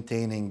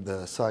maintaining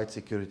the site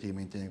security,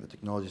 maintaining the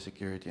technology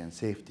security and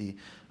safety,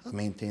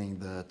 maintaining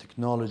the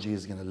technology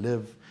is going to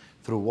live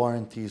through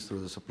warranties, through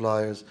the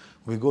suppliers.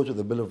 We go to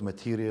the bill of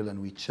material and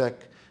we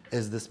check,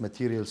 is this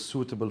material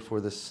suitable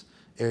for this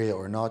area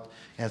or not?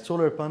 And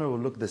solar panel will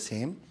look the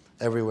same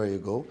everywhere you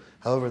go.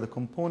 However, the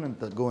components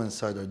that go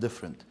inside are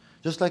different.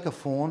 Just like a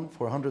phone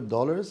for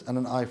 $100 and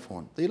an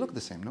iPhone. They look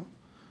the same, no?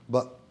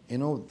 But, you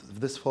know, if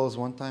this falls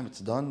one time, it's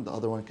done, the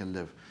other one can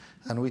live.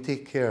 And we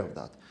take care of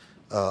that.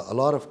 A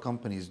lot of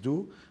companies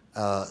do.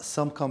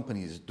 Some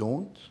companies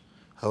don't.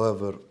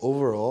 However,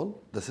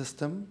 overall, the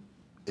system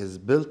is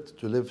built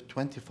to live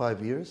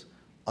 25 years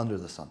under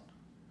the sun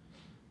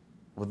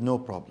with no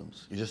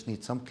problems. You just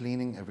need some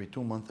cleaning every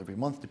 2 months, every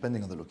month,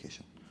 depending on the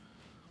location.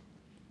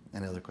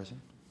 Any other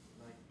question?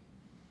 Like,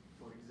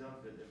 for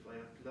example, if I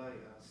apply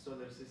a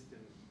solar system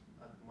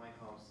at my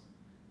house,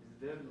 is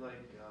there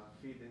like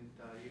a feed-in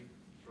tariff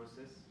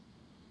process?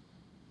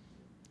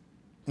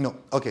 No.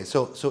 Okay.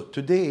 So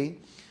today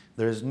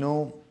there is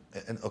no.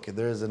 Okay,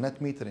 there is a net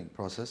metering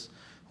process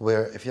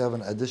where if you have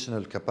an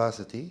additional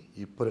capacity,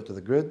 you put it to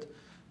the grid,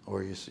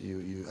 or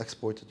you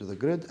export it to the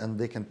grid, and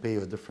they can pay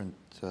you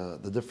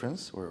the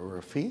difference or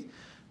a fee.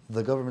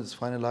 The government is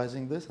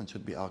finalizing this and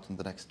should be out in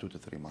the next 2 to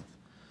 3 months.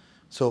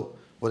 So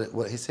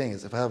what he's saying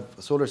is, if I have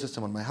a solar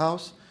system on my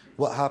house,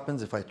 what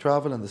happens if I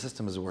travel and the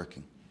system is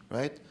working,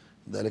 right?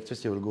 The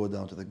electricity will go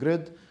down to the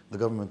grid. The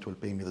government will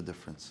pay me the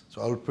difference.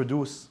 So I will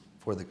produce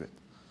for the grid.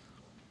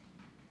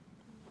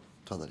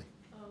 تفضلي.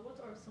 What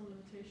are some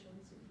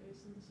limitations you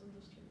face in this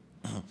industry?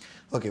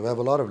 Okay, we have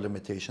a lot of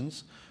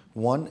limitations.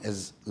 One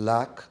is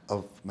lack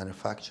of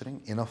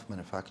manufacturing, enough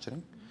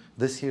manufacturing.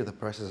 This year the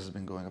prices has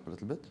been going up a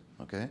little bit,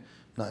 okay?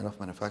 Not enough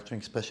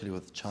manufacturing, especially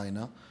with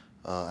China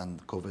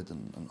and COVID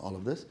and all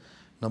of this.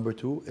 Number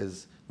two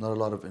is not a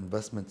lot of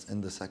investments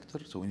in the sector,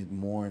 so we need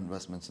more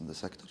investments in the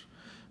sector.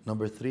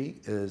 Number three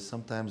is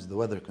sometimes the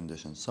weather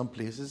conditions. Some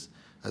places,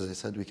 as I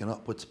said, we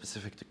cannot put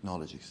specific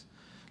technologies.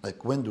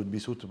 Like wind would be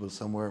suitable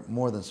somewhere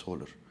more than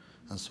solar,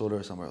 and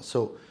solar somewhere else.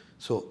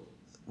 So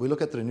we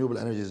look at renewable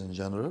energies in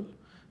general,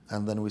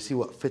 and then we see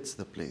what fits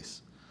the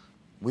place.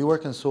 We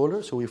work in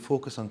solar, so we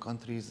focus on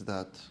countries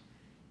that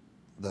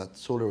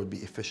solar would be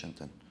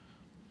efficient in.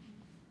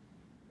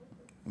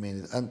 I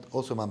mean, and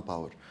also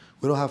manpower.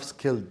 We don't have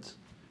skilled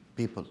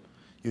people.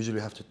 Usually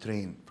we have to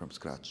train from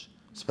scratch,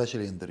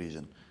 especially in the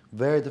region.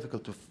 Very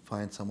difficult to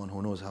find someone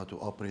who knows how to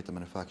operate a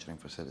manufacturing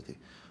facility,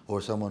 or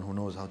someone who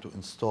knows how to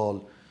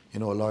install, you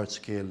know, a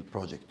large-scale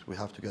project. We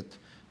have to get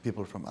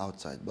people from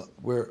outside, but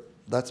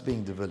that's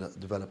being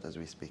developed as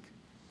we speak.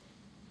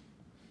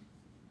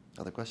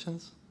 Other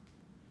questions?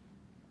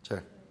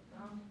 Sure.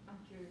 I'm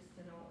curious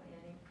to know,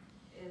 يعني,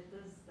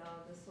 does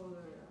the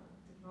solar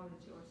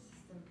technology or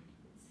system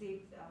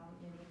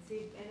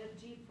save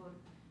energy for,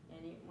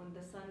 يعني, when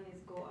the sun is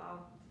go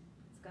out,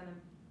 it's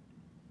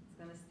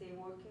gonna stay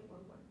working or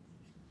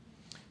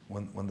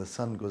what? When the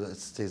sun goes, it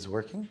stays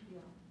working? Yeah.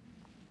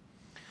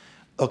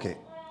 Okay.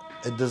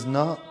 It does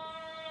not.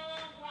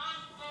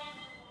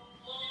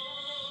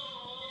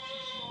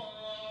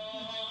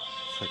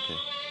 It's okay.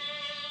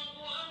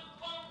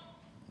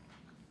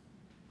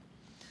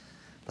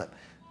 But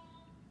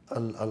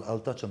I'll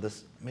touch on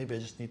this. Maybe I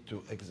just need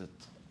to exit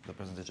the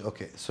presentation.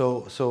 Okay,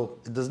 so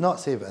it does not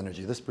save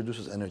energy. This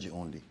produces energy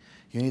only.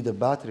 You need a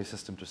battery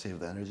system to save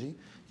the energy.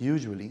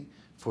 Usually,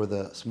 for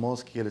the small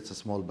scale, it's a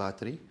small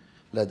battery,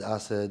 lead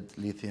acid,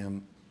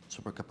 lithium,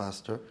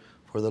 supercapacitor.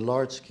 For the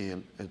large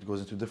scale, it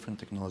goes into different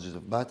technologies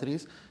of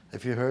batteries.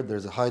 If you heard,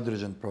 there's a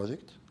hydrogen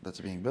project that's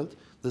being built.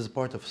 This is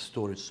part of a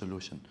storage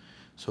solution.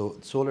 So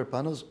solar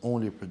panels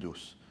only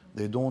produce.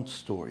 They don't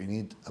store. You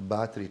need a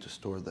battery to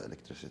store the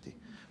electricity,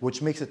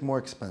 which makes it more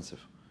expensive.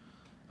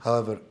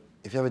 However,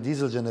 if you have a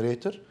diesel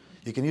generator,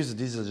 you can use the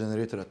diesel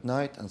generator at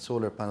night and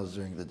solar panels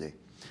during the day.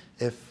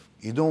 If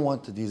you don't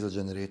want a diesel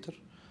generator,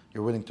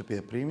 you're willing to pay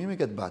a premium, you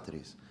get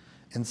batteries.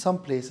 In some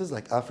places,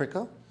 like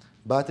Africa,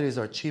 batteries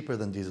are cheaper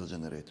than diesel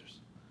generators.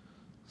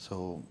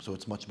 So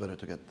it's much better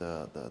to get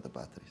the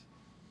batteries.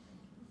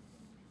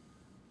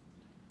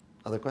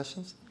 Other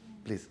questions?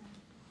 Please.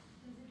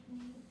 Does it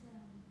need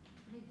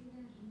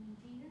regular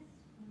maintenance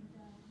for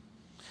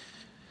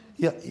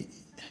the? Yeah,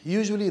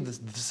 usually the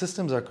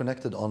systems are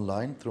connected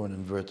online through an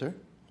inverter,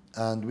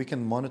 and we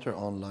can monitor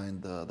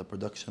online the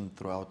production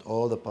throughout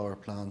all the power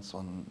plants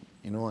on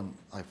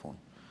iPhone.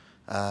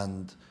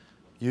 And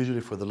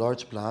usually for the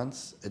large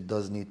plants, it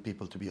does need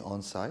people to be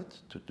on site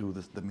to do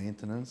the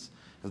maintenance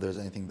if there's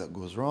anything that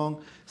goes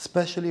wrong,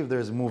 especially if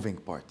there's moving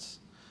parts.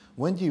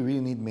 When do you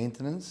really need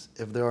maintenance?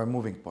 If there are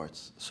moving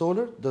parts.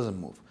 Solar doesn't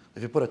move.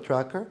 If you put a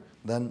tracker,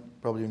 then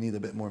probably you need a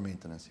bit more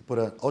maintenance. You put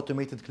an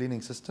automated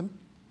cleaning system,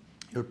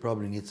 you'll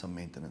probably need some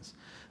maintenance.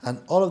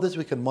 And all of this,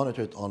 we can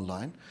monitor it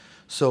online.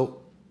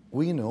 So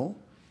we know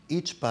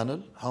each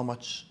panel, how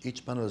much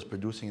each panel is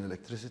producing in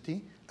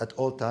electricity at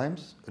all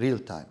times, real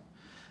time.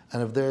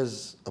 And if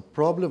there's a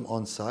problem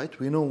on site,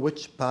 we know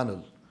which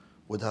panel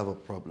would have a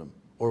problem,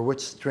 or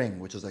which string,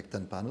 which is like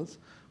 10 panels,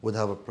 would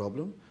have a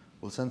problem.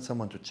 We'll send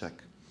someone to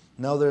check.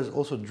 Now there's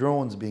also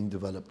drones being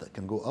developed that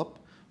can go up,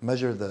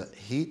 measure the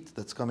heat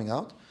that's coming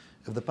out.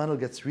 If the panel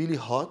gets really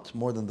hot,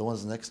 more than the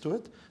ones next to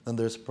it, then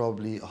there's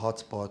probably a hot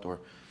spot or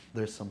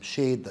there's some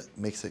shade that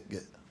makes it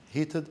get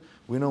heated.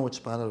 We know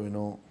which panel, we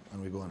know,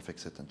 and we go and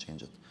fix it and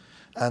change it.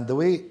 And the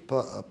way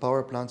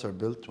power plants are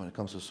built when it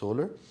comes to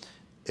solar,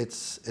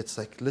 it's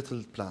like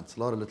little plants, a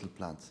lot of little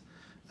plants.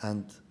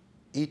 And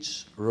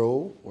each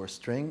row or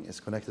string is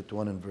connected to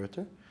one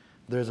inverter.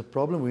 There's a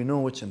problem, we know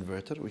which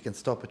inverter, we can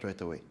stop it right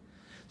away.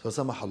 So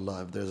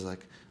samahallah, if there's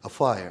like a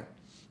fire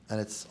and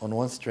it's on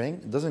one string,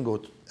 it doesn't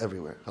go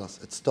everywhere.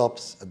 It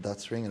stops at that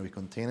string and we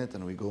contain it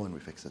and we go and we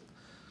fix it.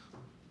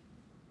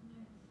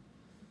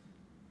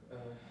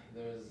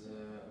 There's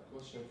a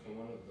question from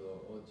one of the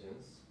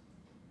audience.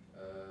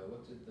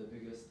 What is the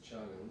biggest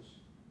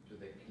challenge to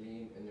the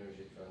clean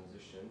energy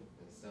transition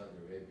in Saudi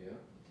Arabia?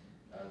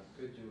 And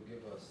could you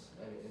give us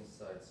any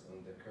insights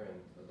on the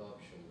current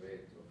adoption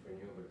rate of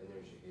renewable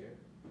energy here?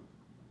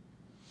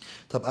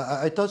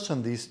 I touched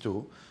on these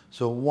two.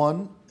 So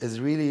one is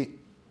really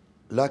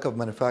lack of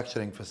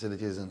manufacturing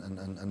facilities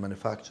and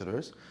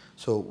manufacturers.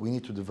 So we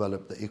need to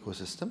develop the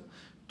ecosystem.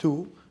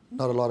 Two,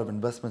 not a lot of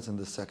investments in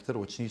this sector,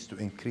 which needs to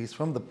increase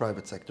from the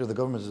private sector. The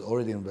government is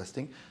already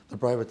investing. The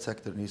private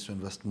sector needs to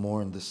invest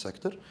more in this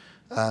sector.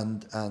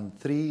 And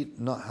three,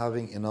 not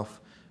having enough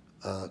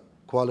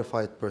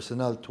qualified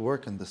personnel to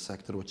work in this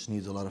sector, which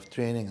needs a lot of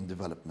training and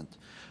development.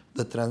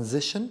 The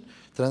transition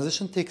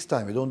takes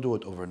time. You don't do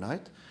it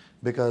overnight,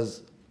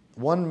 because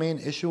one main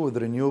issue with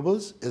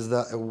renewables is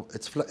that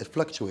it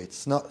fluctuates.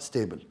 It's not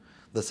stable.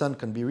 The sun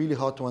can be really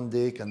hot one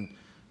day, can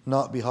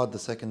not be hot the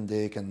second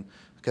day,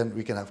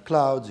 we can have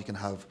clouds, you can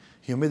have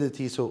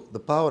humidity, so the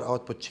power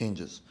output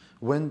changes.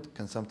 Wind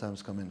can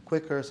sometimes come in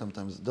quicker,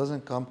 sometimes it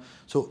doesn't come,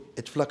 so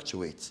it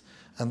fluctuates.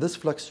 And this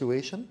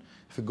fluctuation,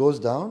 if it goes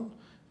down,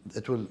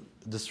 it will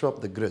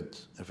disrupt the grid.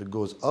 If it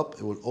goes up,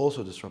 it will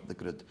also disrupt the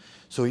grid.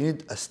 So you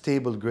need a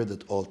stable grid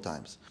at all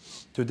times.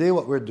 Today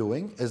what we're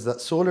doing is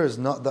that solar is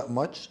not that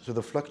much, so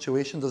the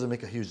fluctuation doesn't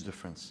make a huge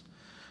difference.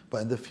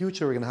 But in the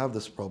future, we're going to have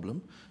this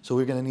problem. So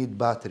we're going to need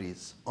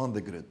batteries on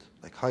the grid,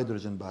 like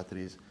hydrogen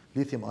batteries,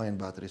 lithium-ion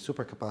batteries,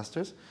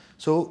 supercapacitors.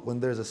 So when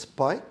there's a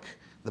spike,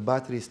 the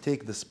batteries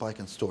take the spike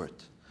and store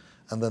it.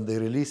 And then they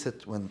release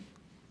it when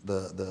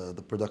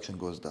the production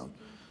goes down.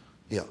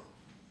 Yeah.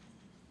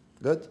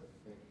 Good?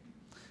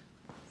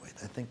 Wait,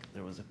 I think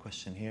there was a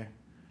question here.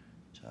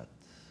 Chat.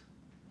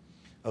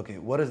 Okay,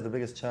 what is the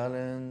biggest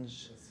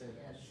challenge?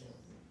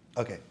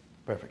 Okay,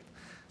 perfect.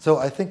 So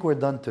I think we're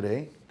done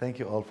today. Thank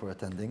you all for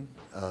attending.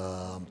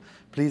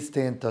 Please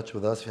stay in touch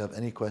with us if you have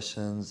any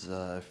questions.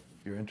 If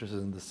you're interested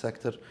in this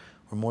sector,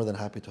 we're more than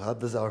happy to have.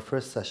 This is our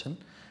first session.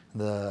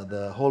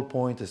 The whole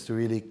point is to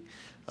really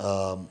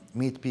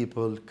meet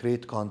people,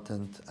 create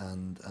content,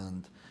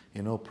 and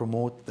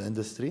promote the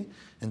industry.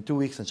 In 2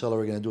 weeks, inshallah,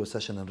 we're going to do a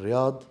session in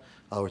Riyadh.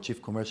 Our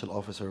Chief Commercial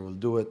Officer will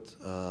do it,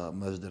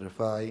 Majd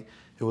al-Rifai.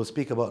 He will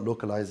speak about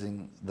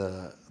localizing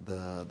the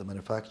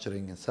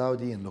manufacturing in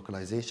Saudi and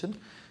localization.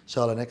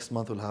 Inshallah, next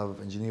month we'll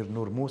have Engineer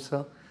Noor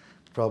Musa,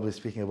 probably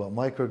speaking about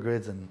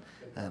microgrids and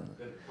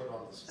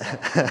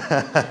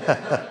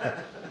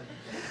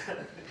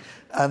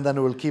and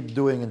then we'll keep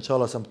doing,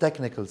 inshallah, some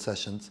technical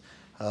sessions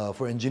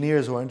for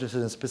engineers who are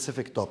interested in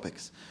specific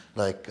topics.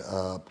 Like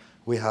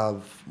we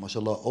have,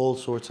 mashallah, all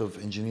sorts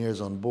of engineers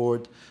on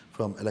board,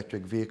 from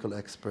electric vehicle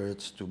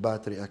experts to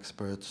battery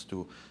experts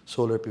to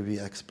solar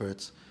PV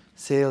experts,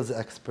 sales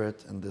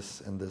expert in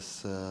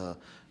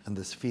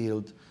this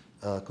field,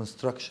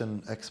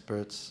 construction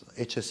experts,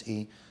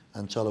 HSE,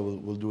 and inshallah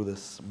we'll do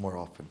this more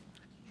often.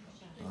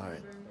 All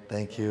right.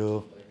 Thank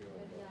you.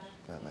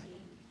 Bye-bye.